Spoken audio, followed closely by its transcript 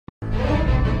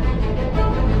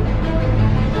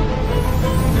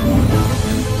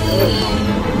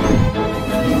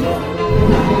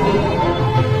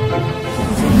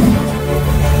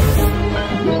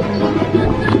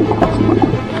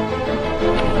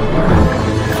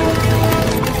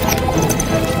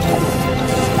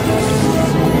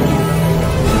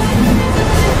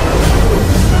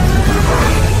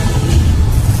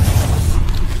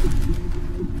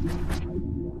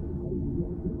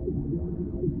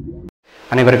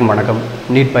அனைவருக்கும் வணக்கம்.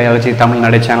 NEET biology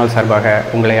Tamil Nadu channel சார்பாக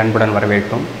உங்களை அன்புடன்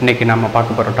வரவேற்கும். இன்றைக்கி நம்ம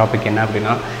பார்க்க போகிற டாபிக் என்ன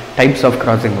அப்படின்னா types of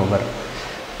crossing over.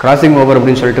 Crossing over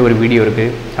அப்படின்னு சொல்லிட்டு ஒரு வீடியோ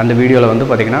இருக்குது. அந்த வீடியோவில் வந்து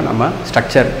பார்த்திங்கன்னா நம்ம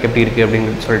ஸ்ட்ரக்சர் எப்படி இருக்குது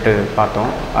அப்படின்னு சொல்லிட்டு பார்த்தோம்.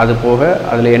 அது போக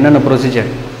அதில் என்னென்ன ப்ரொசீஜர்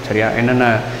சரியா என்னென்ன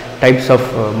types of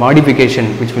modification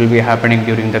which will be happening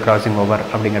during the crossing over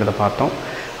அப்படிங்கிறத பார்த்தோம்.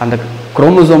 அந்த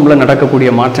குரோமோசோமில்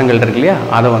நடக்கக்கூடிய மாற்றங்கள் இருக்கு இல்லையா,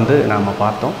 அதை வந்து நாம்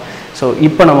பார்த்தோம். ஸோ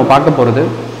இப்போ நம்ம பார்க்க போகிறது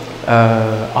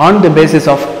on the basis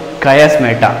of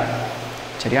chiasmata.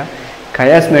 சரியா,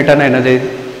 chiasmata என்னது?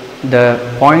 the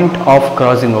point of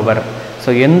crossing over. So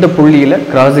எந்த புள்ளியில்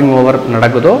கிராசிங் ஓவர்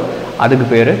நடக்குதோ அதுக்கு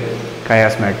பேர்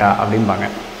chiasmata அப்படிம்பாங்க.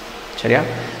 சரியா,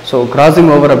 ஸோ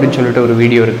கிராசிங் ஓவர் அப்படின்னு சொல்லிட்டு ஒரு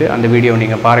வீடியோ இருக்குது. அந்த வீடியோ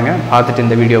நீங்கள் பாருங்கள். பார்த்துட்டு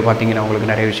இந்த வீடியோ பார்த்தீங்கன்னா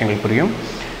உங்களுக்கு நிறைய விஷயங்கள் புரியும்.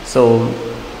 So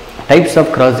types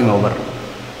of crossing over,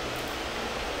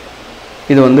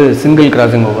 இது வந்து சிங்கிள்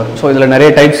கிராசிங் ஓவர். ஸோ இதில் நிறைய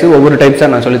டைப்ஸு, ஒவ்வொரு டைப்ஸாக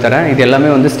நான் சொல்லித்தரேன். இது எல்லாமே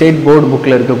வந்து ஸ்டேட் போர்டு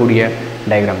புக்கில் இருக்கக்கூடிய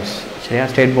டயக்ராம்ஸ். சரியா,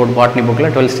 ஸ்டேட் போர்டு பாட்னி புக்கில்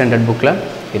 12th ஸ்டாண்டர்ட் புக்கில்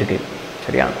இருக்குது.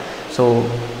 சரியா, ஸோ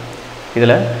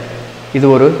இதில் இது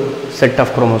ஒரு செட்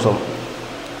ஆஃப் குரோமோசோம்.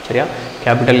 சரியா,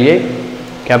 capital A,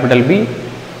 capital B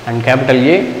and capital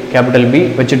A, capital B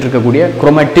வச்சுட்டு இருக்கக்கூடிய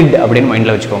குரோமேட்டிட் அப்படின்னு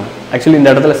மைண்டில் வச்சுக்கோங்க. ஆக்சுவலி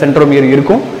இந்த இடத்துல சென்ட்ரோமியர்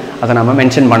இருக்கும், அதை நம்ம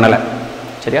மென்ஷன் பண்ணலை.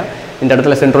 சரியா, இந்த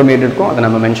இடத்துல சென்ட்ரோமியர் இருக்கும், அதை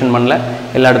நம்ம மென்ஷன் பண்ணல.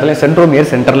 எல்லா இடத்துலையும் சென்ட்ரோமியர்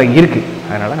சென்டரில் இருக்குது,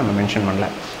 அதனால் நம்ம மென்ஷன் பண்ணல.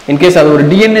 இன்கேஸ் அது ஒரு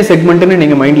டிஎன்ஏ செக்மெண்ட்டுன்னு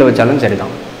நீங்கள் மைண்டில் வச்சாலும் சரி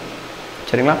தான்.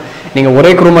 சரிங்களா, நீங்கள்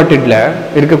ஒரே குரோமேட்டிடில்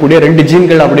இருக்கக்கூடிய 2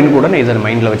 ஜீன்கள் அப்படின்னு கூட இதை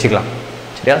மைண்டில் வச்சுக்கலாம்.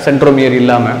 சரியா, சென்ட்ரோமியர்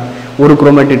இல்லாமல் ஒரு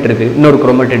குரோமேட்டிட் இருக்குது, இன்னொரு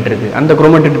குரோமேட்டிட் இருக்குது, அந்த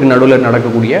குரோமேட்டிட்டுக்கு நடுவில்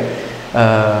நடக்கக்கூடிய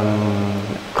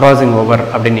கிராசிங் ஓவர்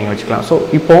அப்படின்னு நீங்கள் வச்சுக்கலாம். ஸோ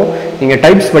இப்போது நீங்கள்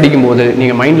டைப்ஸ் படிக்கும்போது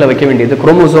நீங்கள் மைண்டில் வைக்க வேண்டியது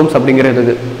குரோமோசோம்ஸ்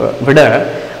அப்படிங்கிறது விட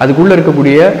அதுக்குள்ளே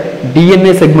இருக்கக்கூடிய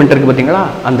டிஎன்ஏ செக்மெண்ட் இருக்குது பார்த்தீங்களா,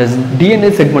 அந்த டிஎன்ஏ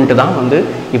செக்மெண்ட்டு தான் வந்து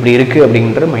இப்படி இருக்குது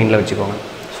அப்படிங்கிற மைண்டில் வச்சுக்கோங்க.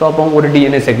 ஸோ அப்போ ஒரு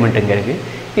டிஎன்ஏ செக்மெண்ட் இங்கே இருக்குது,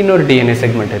 இன்னொரு டிஎன்ஏ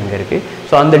செக்மெண்ட் இங்கே இருக்குது.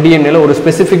 ஸோ அந்த டிஎன்ஏல ஒரு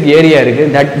ஸ்பெசிஃபிக் ஏரியா இருக்குது,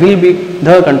 that will be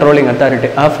the controlling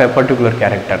authority of a particular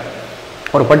character.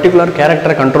 ஒரு பர்டிகுலர்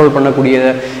கேரக்டரை கண்ட்ரோல் பண்ணக்கூடிய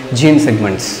ஜீன்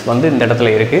செக்மெண்ட்ஸ் வந்து இந்த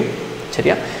இடத்துல இருக்குது.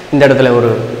 சரியா, இந்த இடத்துல ஒரு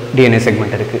டிஎன்ஏ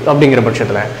செக்மெண்ட் இருக்குது. அப்படிங்கிற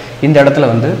பட்சத்தில் இந்த இடத்துல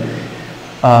வந்து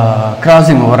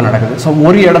கிராசிங் ஓவர் நடக்குது. ஸோ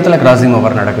ஒரு இடத்துல கிராசிங்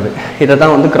ஓவர் நடக்குது. இதை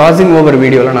தான் வந்து கிராசிங் ஓவர்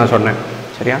வீடியோவில் நான் சொன்னேன்.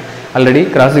 சரியா, ஆல்ரெடி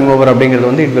கிராசிங் ஓவர் அப்படிங்கிறது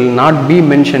வந்து it will not be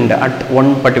mentioned at one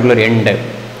particular end.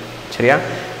 சரியா,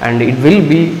 and it will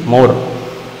be more.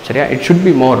 சரியா, இட் ஷுட்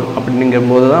பி மோர்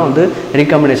அப்படிங்கும்போது தான் வந்து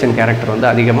recombination கேரக்டர் வந்து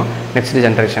அதிகமாக நெக்ஸ்ட்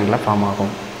ஜென்ரேஷனில் ஃபார்ம்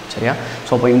ஆகும். சரியா,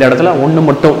 ஸோ அப்போ இந்த இடத்துல ஒன்று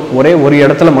மட்டும் ஒரே ஒரு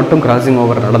இடத்துல மட்டும் கிராசிங்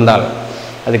ஓவர் நடந்தால்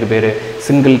அதுக்கு பேர்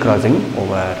சிங்கிள் கிராசிங்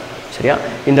ஓவர். சரியா,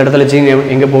 இந்த இடத்துல ஜீன்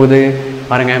எங்கே போகுது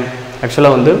பாருங்கள்.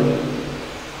 ஆக்சுவலாக வந்து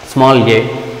ஸ்மால் ஏ.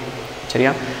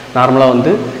 சரியா, நார்மலாக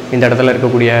வந்து இந்த இடத்துல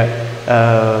இருக்கக்கூடிய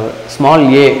ஸ்மால்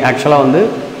ஏ ஆக்சுவலாக வந்து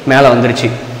மேலே வந்துருச்சு.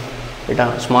 ரைட்டா,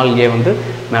 ஸ்மால் ஏ வந்து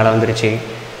மேலே வந்துருச்சு.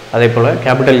 அதே போல்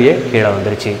கேபிட்டல் ஏ கீழே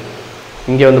வந்துருச்சு.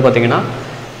 இங்கே வந்து பார்த்திங்கன்னா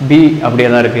பி அப்படியே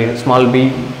தான் இருக்குது, ஸ்மால் பி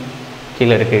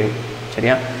கீழே இருக்குது.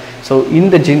 சரியா, ஸோ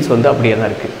இந்த ஜீன்ஸ் வந்து அப்படியே தான்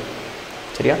இருக்குது.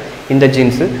 சரியா, இந்த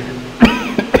ஜீன்ஸு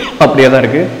அப்படியே தான்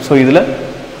இருக்குது. ஸோ இதில்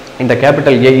இந்த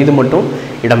கேபிட்டல் ஏ இது மட்டும்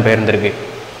இடம் பெயர்ந்திருக்கு.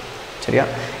 சரியா,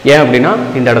 ஏன் அப்படின்னா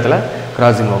இந்த இடத்துல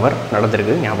கிராசிங் ஓவர்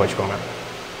நடந்திருக்கு, ஞாபகம் வச்சுக்கோங்க.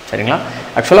 சரிங்களா,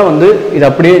 ஆக்சுவலாக வந்து இது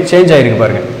அப்படியே சேஞ்ச் ஆகிருக்கு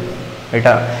பாருங்கள்.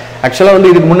 ரைட்டா, ஆக்சுவலாக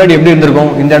வந்து இதுக்கு முன்னாடி எப்படி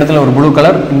இருந்திருக்கும், இந்த இடத்துல ஒரு ப்ளூ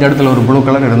கலர், இந்த இடத்துல ஒரு ப்ளூ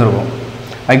கலர் இருந்திருக்கும்.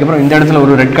 அதுக்கப்புறம் இந்த இடத்துல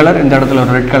ஒரு ரெட் கலர், இந்த இடத்துல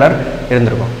ஒரு ரெட் கலர்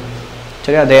இருந்திருக்கும்.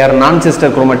 சரியா, தே ஆர் நான்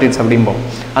சிஸ்டர் குரோமேட்டிட்ஸ் அப்படிம்போம்.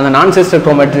 அந்த நான் சிஸ்டர்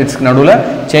குரோமேட்டிட்ஸ்க்கு நடுவில்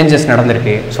சேஞ்சஸ்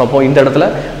நடந்திருக்கு. ஸோ அப்போது இந்த இடத்துல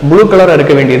ப்ளூ கலராக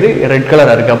இருக்க வேண்டியது ரெட்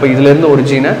கலராக இருக்குது. அப்போ இதிலேருந்து ஒரு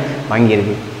ஜீனை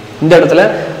வாங்கியிருக்கு. இந்த இடத்துல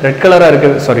ரெட் கலராக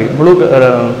இருக்குது,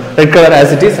 red colour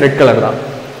as it is red colour தான்.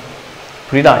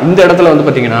 புரியுதா, இந்த இடத்துல வந்து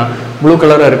பார்த்தீங்கன்னா ப்ளூ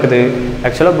கலராக இருக்குது.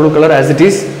 ஆக்சுவலாக blue colour as it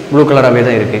is blue கலராகவே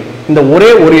தான் இருக்குது. இந்த ஒரே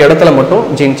ஒரு இடத்துல மட்டும்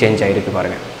ஜீன் சேஞ்ச் ஆகிருக்கு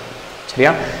பாருங்கள்.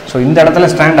 சரியா, ஸோ இந்த இடத்துல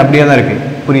ஸ்ட்ராண்ட் அப்படியே தான் இருக்குது.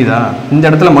 புரியுதா, இந்த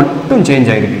இடத்துல மட்டும்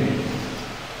சேஞ்ச் ஆகிருக்கு.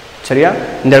 சரியா,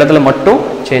 இந்த இடத்துல மட்டும்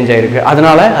சேஞ்ச் ஆகிருக்கு.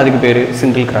 அதனால் அதுக்கு பேர்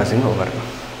சிங்கிள் கிராசிங் ஓவர்.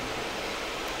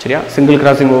 சரியா, சிங்கிள்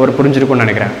கிராசிங் ஓவர் புரிஞ்சிருக்கும்னு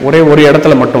நினைக்கிறேன். ஒரே ஒரு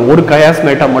இடத்துல மட்டும் ஒரு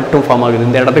கயாஸ்மேட்டா மட்டும் ஃபார்ம் ஆகுது.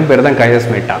 இந்த இடத்துக்கு பேர் தான்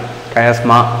கயாஸ்மேட்டா.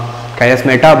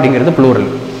 கயாஸ்மேட்டா அப்படிங்கிறது ப்ளூரல்,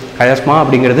 கயாஸ்மா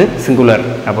அப்படிங்கிறது சிங்குலர்,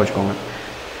 ஞாபகம் வச்சுக்கோங்க.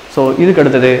 ஸோ இதுக்கு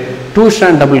அடுத்தது 2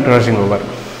 strand டபுள் கிராசிங் ஓவர்.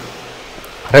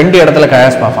 2 இடத்துல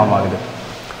கயாஸ்மா ஃபார்ம் ஆகுது.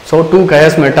 So 2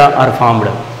 கயாஸ்மேட்டா are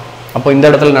formed. அப்போ இந்த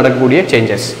இடத்துல நடக்கக்கூடிய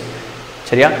சேஞ்சஸ்.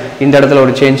 சரியா, இந்த இடத்துல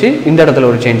ஒரு சேஞ்சு, இந்த இடத்துல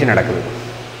ஒரு சேஞ்சு நடக்குது.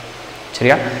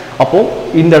 சரியா, அப்போது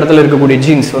இந்த இடத்துல இருக்கக்கூடிய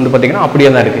ஜீன்ஸ் வந்து பார்த்திங்கன்னா அப்படியே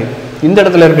தான் இருக்குது, இந்த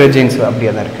இடத்துல இருக்கிற ஜீன்ஸ்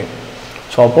அப்படியே தான் இருக்குது.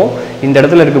 ஸோ அப்போது இந்த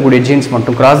இடத்துல இருக்கக்கூடிய ஜீன்ஸ்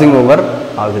மட்டும் கிராசிங் ஓவர்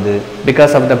ஆகுது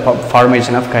because of the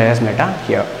formation of chiasmata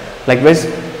here. Likewise,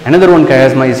 another one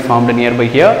chiasma is formed nearby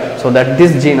here, so that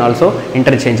this gene also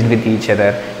interchanged with each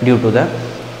other due to the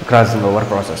crossing over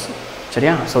process.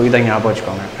 சரியா? So இதை ஞாபகம்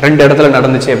வச்சுக்கோங்க. 2 இடத்துல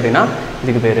நடந்துச்சு அப்படின்னா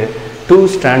இதுக்கு பேர் 2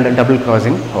 strand double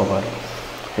crossing over.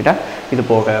 ரைட்டா? இது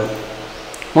போக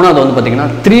மூணாவது வந்து பார்த்தீங்கன்னா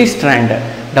 3 strand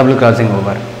double crossing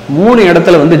over. 3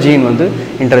 இடத்துல வந்து ஜீன் வந்து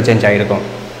இன்டர்சேஞ்ச் ஆகிருக்கும்.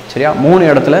 சரியா? 3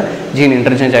 இடத்துல ஜீன்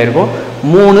இன்டர்சேஞ்ச் ஆகிருக்கும்.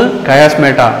 3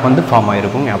 chiasmata வந்து ஃபார்ம்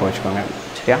ஆகிருக்கும். ஞாபகம் வச்சுக்கோங்க.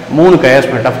 சரியா? 3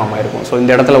 chiasmata ஃபார்ம் ஆகிருக்கும். ஸோ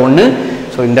இந்த இடத்துல 1,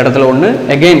 ஸோ இந்த இடத்துல 1,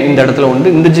 அகெயின் இந்த இடத்துல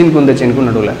 1, இந்த ஜீனுக்கும் இந்த ஜீனுக்கும்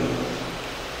நடுவில்.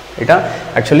 ரைட்டா?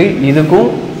 ஆக்சுவலி இதுக்கும்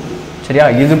சரியா,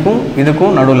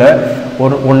 இதுக்கும் நடுவில்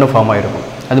ஒன்று ஃபார்ம் ஆகிருக்கும்.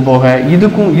 அது போக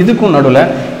இதுக்கும் நடுவில்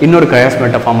இன்னொரு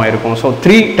chiasmata ஃபார்ம் ஆகிருக்கும். So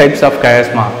 3 types of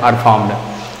chiasma are formed.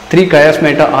 3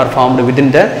 chiasmata are formed within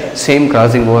the same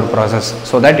crossing over process.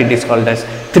 So that it is called as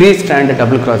 3 strand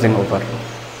double crossing over.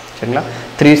 சரிங்களா?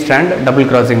 3 strand double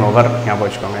crossing over ஞாபகம்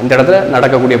வச்சுக்கோங்க. இந்த இடத்துல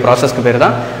நடக்கக்கூடிய ப்ராசஸ்க்கு பேர்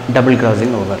தான் double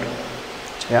crossing over.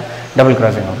 சரியா? Double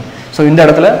crossing over. So இந்த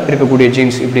இடத்துல இருக்கக்கூடிய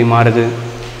ஜீன்ஸ் இப்படி மாறுது.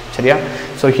 சரியா?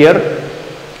 ஸோ ஹியர்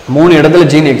 3 இடத்துல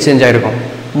ஜீன் எக்ஸ்சேஞ்ச் ஆகிருக்கும்.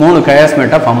 3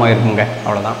 chiasmata ஃபார்ம் ஆகிருக்குங்க.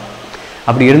 அவ்வளோதான்.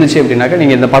 அப்படி இருந்துச்சு அப்படின்னாக்கா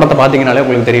நீங்கள் இந்த படத்தை பார்த்தீங்கனாலே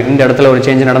உங்களுக்கு தெரியும். இந்த இடத்துல ஒரு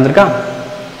சேஞ்ச் நடந்திருக்கா?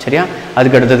 சரியா?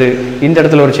 அதுக்கு அடுத்தது இந்த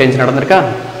இடத்துல ஒரு சேஞ்ச் நடந்திருக்கா?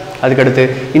 அதுக்கடுத்து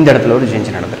இந்த இடத்துல ஒரு சேஞ்ச்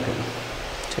நடந்திருக்கு.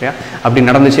 சரியா? அப்படி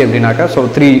நடந்துச்சு அப்படின்னாக்கா ஸோ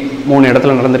 3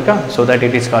 இடத்துல நடந்திருக்கா? So that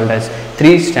it is called as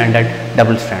 3 standard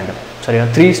double strand. சரியா?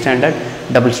 3 standard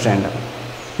double strand.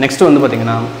 நெக்ஸ்ட் வந்து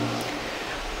பார்த்தீங்கன்னா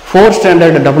 4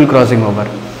 standard double crossing over.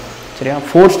 சரியா?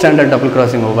 4 standard double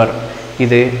crossing over.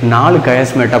 இது 4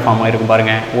 chiasmata ஃபார்ம் ஆகிருக்கும்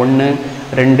பாருங்கள். 1,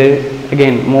 2,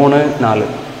 அகெயின் 3, 4.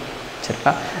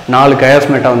 சரிங்களா? 4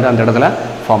 chiasmata வந்து அந்த இடத்துல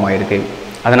ஃபார்ம் ஆகிருக்கு.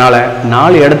 அதனால்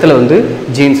 4 இடத்துல வந்து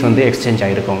ஜீன்ஸ் வந்து எக்ஸ்சேஞ்ச்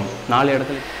ஆகிருக்கும். 4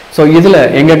 இடத்துல. ஸோ இதில்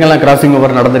எங்கெங்கெல்லாம் கிராசிங்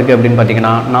ஓவர் நடந்திருக்கு அப்படின்னு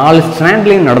பார்த்தீங்கன்னா 4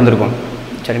 ஸ்ட்ராண்ட்லேயும் நடந்திருக்கும்.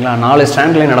 சரிங்களா? 4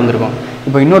 ஸ்ட்ராண்ட்லேயும் நடந்திருக்கும்.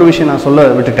 இப்போ இன்னொரு விஷயம் நான் சொல்ல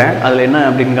விட்டுட்டேன். அதில் என்ன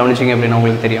அப்படின்னு கவனிச்சிங்க அப்படின்னா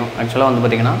உங்களுக்கு தெரியும். ஆக்சுவலாக வந்து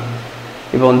பார்த்திங்கன்னா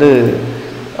இப்போ வந்து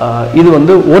இது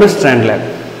வந்து ஒரு ஸ்ட்ராண்டில்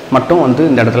மட்டும் வந்து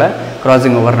இந்த இடத்துல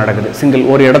கிராசிங் ஓவர் நடக்குது. சிங்கிள்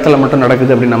ஒரு இடத்துல மட்டும்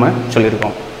நடக்குது அப்படின்னு நம்ம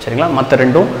சொல்லியிருக்கோம். சரிங்களா? மற்ற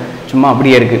ரெண்டும் சும்மா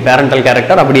அப்படியே இருக்குது. பேரண்டல்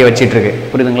கேரக்டர் அப்படியே வச்சிட்ருக்கு.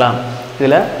 புரியுதுங்களா?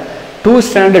 இதில் 2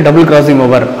 strand டபுள் கிராசிங்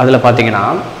ஓவர் அதில் பார்த்தீங்கன்னா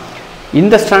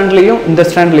இந்த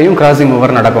ஸ்ட்ராண்ட்லேயும் கிராசிங்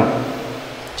ஓவர் நடக்கும்.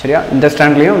 சரியா? இந்த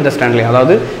ஸ்ட்ராண்ட்லேயும்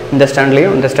அதாவது இந்த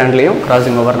ஸ்ட்ராண்ட்லேயும்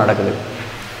கிராசிங் ஓவர் நடக்குது.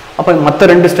 அப்போ மற்ற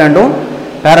 2 ஸ்ட்ராண்டும்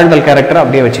பேரண்டல் கேரக்டர்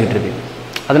அப்படியே வச்சுக்கிட்டு இருக்கு.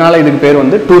 அதனால் இதுக்கு பேர்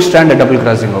வந்து 2 strand டபுள்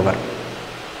கிராசிங் ஓவர்.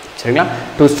 சரிங்களா?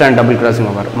 2 strand டபுள் கிராசிங்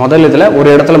ஓவர். முதல் இதில் ஒரு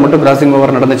இடத்துல மட்டும் கிராசிங்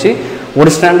ஓவர் நடந்துச்சு. ஒரு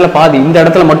ஸ்ட்ராண்டில் பாதி இந்த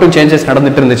இடத்துல மட்டும் சேஞ்சஸ்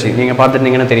நடந்துட்டு இருந்துச்சு. நீங்கள்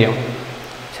பார்த்துருந்தீங்கன்னா தெரியும்.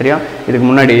 சரியா? இதுக்கு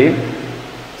முன்னாடி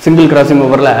சிங்கிள் கிராசிங்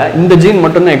ஓவரில் இந்த ஜீன்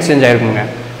மட்டும்தான் எக்ஸ்சேஞ்ச் ஆகிருக்குங்க.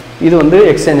 இது வந்து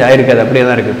எக்ஸ்சேஞ்ச் ஆகிருக்காது. அப்படியே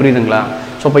தான் இருக்குது. புரியுதுங்களா?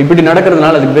 ஸோ இப்போ இப்படி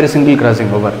நடக்கிறதுனால அதுக்கு பேர் சிங்கிள்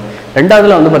கிராசிங் ஓவர்.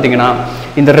 ரெண்டாவதுல வந்து பார்த்தீங்கன்னா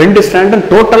இந்த 2 ஸ்ட்ராண்டும்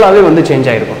டோட்டலாகவே வந்து சேஞ்ச்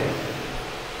ஆகிருக்கும்.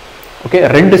 ஓகே,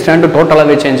 2 ஸ்ட்ராண்டும்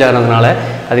டோட்டலாகவே சேஞ்ச் ஆகிறதுனால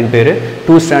அதுக்கு பேர்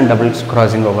 2 strand டபுள்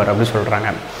கிராசிங் ஓவர் அப்படின்னு சொல்கிறாங்க.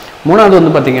 மூணாவது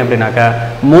வந்து பார்த்தீங்க அப்படின்னாக்கா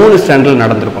 3 ஸ்ட்ராண்டில்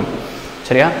நடந்திருக்கும்.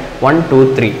 சரியா? 1, 2,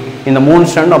 3 இந்த 3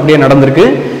 ஸ்ட்ராண்டும் அப்படியே நடந்திருக்கு.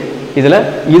 இதில்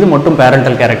இது மட்டும்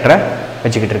பேரண்டல் கேரக்டரை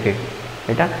வச்சுக்கிட்டு இருக்கு.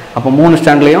 ரைட்டா? அப்போ 3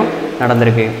 ஸ்ட்ராண்ட்லேயும்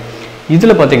நடந்திருக்கு.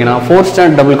 இதில் பார்த்தீங்கன்னா 4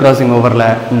 strand டபுள் கிராசிங் ஓவரில்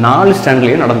 4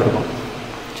 ஸ்ட்ராண்ட்லேயும் நடந்திருக்கும்.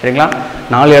 சரிங்களா?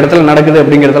 4 இடத்துல நடக்குது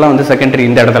அப்படிங்கிறதெல்லாம் வந்து செகண்டரி.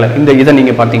 இந்த இடத்துல இதை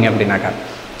நீங்கள் பார்த்தீங்க அப்படின்னாக்கா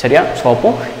சரியா? ஸோ அப்போ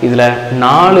இதில்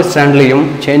 4 ஸ்ட்ராண்ட்லேயும்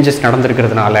சேஞ்சஸ்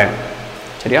நடந்திருக்கிறதுனால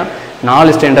சரியா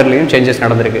 4 ஸ்டாண்டர்ட்லேயும் சேஞ்சஸ்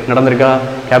நடந்திருக்கா?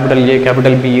 கேபிட்டல் ஏ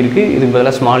கேபிட்டல் பி இருக்குது. இதுக்கு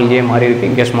பதிலாக ஸ்மால் ஏ மாறி இருக்குது.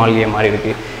 இங்கே ஸ்மால் ஏ மாறி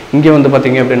இருக்குது. இங்கே வந்து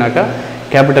பார்த்தீங்க அப்படின்னாக்கா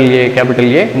கேபிட்டல்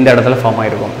ஏ இந்த இடத்துல ஃபார்ம்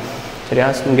ஆகிருக்கும். சரியா?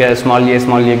 இங்கே ஸ்மால்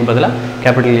ஏக்கு பதிலாக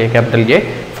கேபிட்டல் ஏ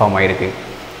ஃபார்ம் ஆகிருக்கு.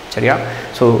 சரியா?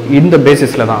 ஸோ இந்த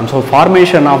பேசிஸில் தான். So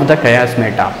formation of the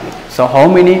chiasmata. So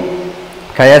how many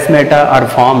chiasmata are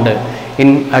formed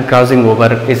in a crossing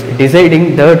over is deciding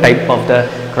the type of the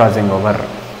crossing over.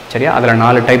 சரியா? அதில்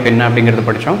 4 டைப் என்ன அப்படிங்கிறது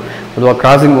படித்தோம். பொதுவாக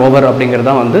கிராசிங் ஓவர் அப்படிங்கிறது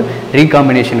தான் வந்து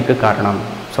ரீகாம்பினேஷனுக்கு காரணம்.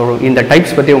 ஸோ இந்த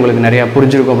டைப்ஸ் பற்றி உங்களுக்கு நிறையா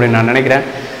புரிஞ்சிருக்கும் அப்படின்னு நான் நினைக்கிறேன்.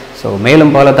 ஸோ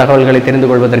மேலும் பல தகவல்களை தெரிந்து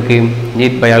கொள்வதற்கு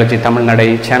நீட் பயாலஜி தமிழ்நடை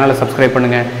சேனலை சப்ஸ்கிரைப்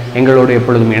பண்ணுங்கள். எங்களோடு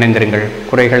எப்பொழுதும் இணைந்திருங்கள்.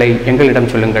 குறைகளை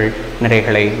எங்களிடம் சொல்லுங்கள்,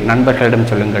 நிறைகளை நண்பர்களிடம்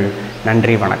சொல்லுங்கள்.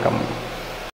 நன்றி, வணக்கம்.